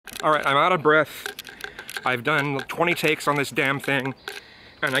Alright, I'm out of breath. I've done 20 takes on this damn thing,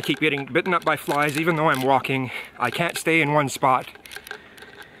 and I keep getting bitten up by flies even though I'm walking. I can't stay in one spot.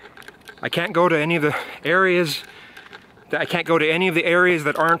 I can't go to any of the areas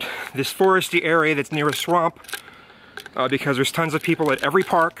that aren't this foresty area that's near a swamp, because there's tons of people at every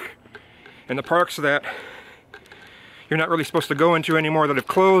park, and the parks that you're not really supposed to go into anymore that have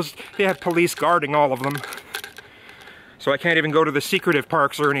closed, they have police guarding all of them. So I can't even go to the secretive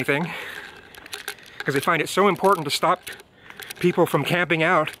parks or anything, because they find it so important to stop people from camping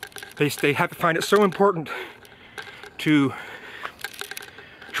out. They have to find it so important to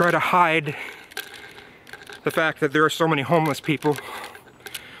try to hide the fact that there are so many homeless people.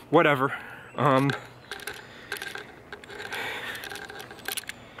 Whatever.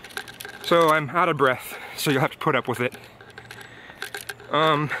 So I'm out of breath, so you'll have to put up with it.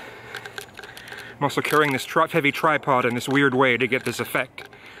 I'm also carrying this heavy tripod in this weird way to get this effect.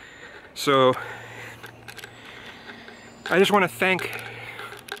 So I just want to thank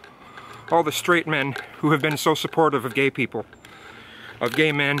all the straight men who have been so supportive of gay people, of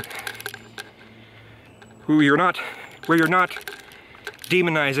gay men, where you're not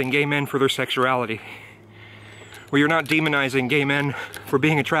demonizing gay men for their sexuality, where you're not demonizing gay men for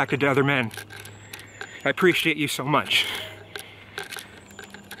being attracted to other men. I appreciate you so much.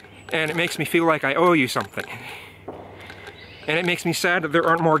 And it makes me feel like I owe you something. And it makes me sad that there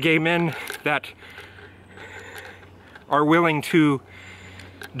aren't more gay men that are willing to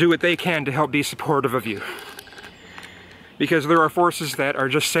do what they can to help be supportive of you. Because there are forces that are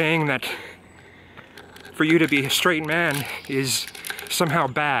just saying that for you to be a straight man is somehow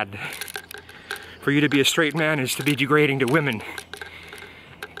bad. For you to be a straight man is to be degrading to women.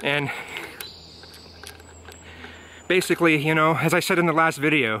 And basically, you know, as I said in the last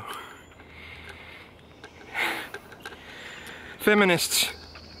video, feminists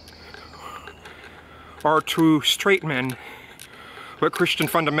are to straight men what Christian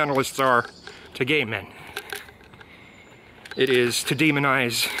fundamentalists are to gay men. It is to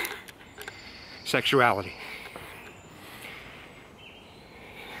demonize sexuality.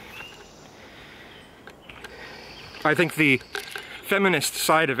 I think the feminist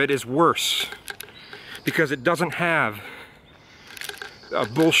side of it is worse because it doesn't have a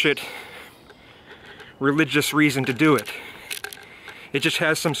bullshit religious reason to do it. It just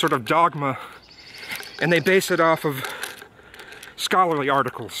has some sort of dogma, and they base it off of scholarly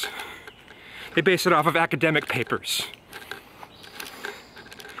articles. They base it off of academic papers.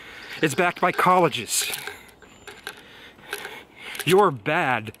 It's backed by colleges. You're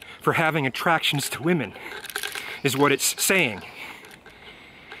bad for having attractions to women, is what it's saying.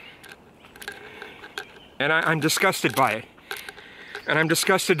 And I'm disgusted by it. And I'm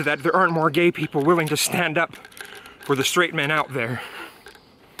disgusted that there aren't more gay people willing to stand up for the straight men out there.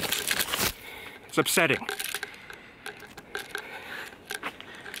 It's upsetting.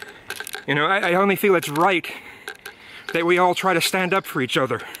 You know, I only feel it's right that we all try to stand up for each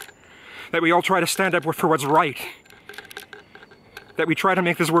other. That we all try to stand up for what's right. That we try to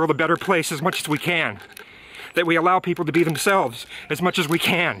make this world a better place as much as we can. That we allow people to be themselves as much as we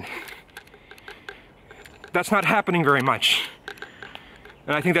can. That's not happening very much.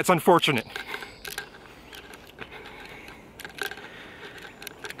 And I think that's unfortunate.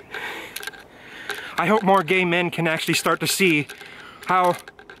 I hope more gay men can actually start to see how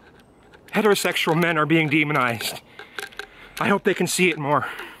heterosexual men are being demonized. I hope they can see it more.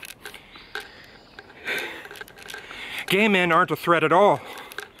 Gay men aren't a threat at all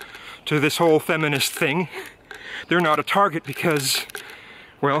to this whole feminist thing. They're not a target because,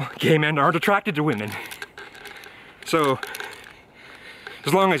 well, gay men aren't attracted to women. So,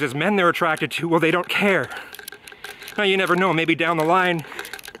 as long as it's men they're attracted to, well, they don't care. Now, you never know, maybe down the line,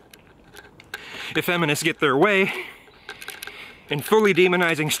 if feminists get their way, in fully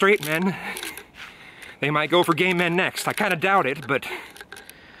demonizing straight men, they might go for gay men next. I kind of doubt it, but,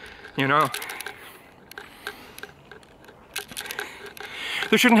 you know,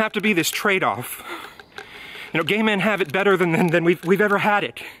 there shouldn't have to be this trade-off. You know, gay men have it better than we've ever had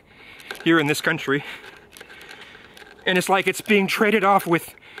it here in this country. And it's like it's being traded off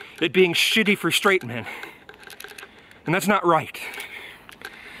with it being shitty for straight men. And that's not right.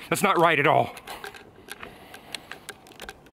 That's not right at all.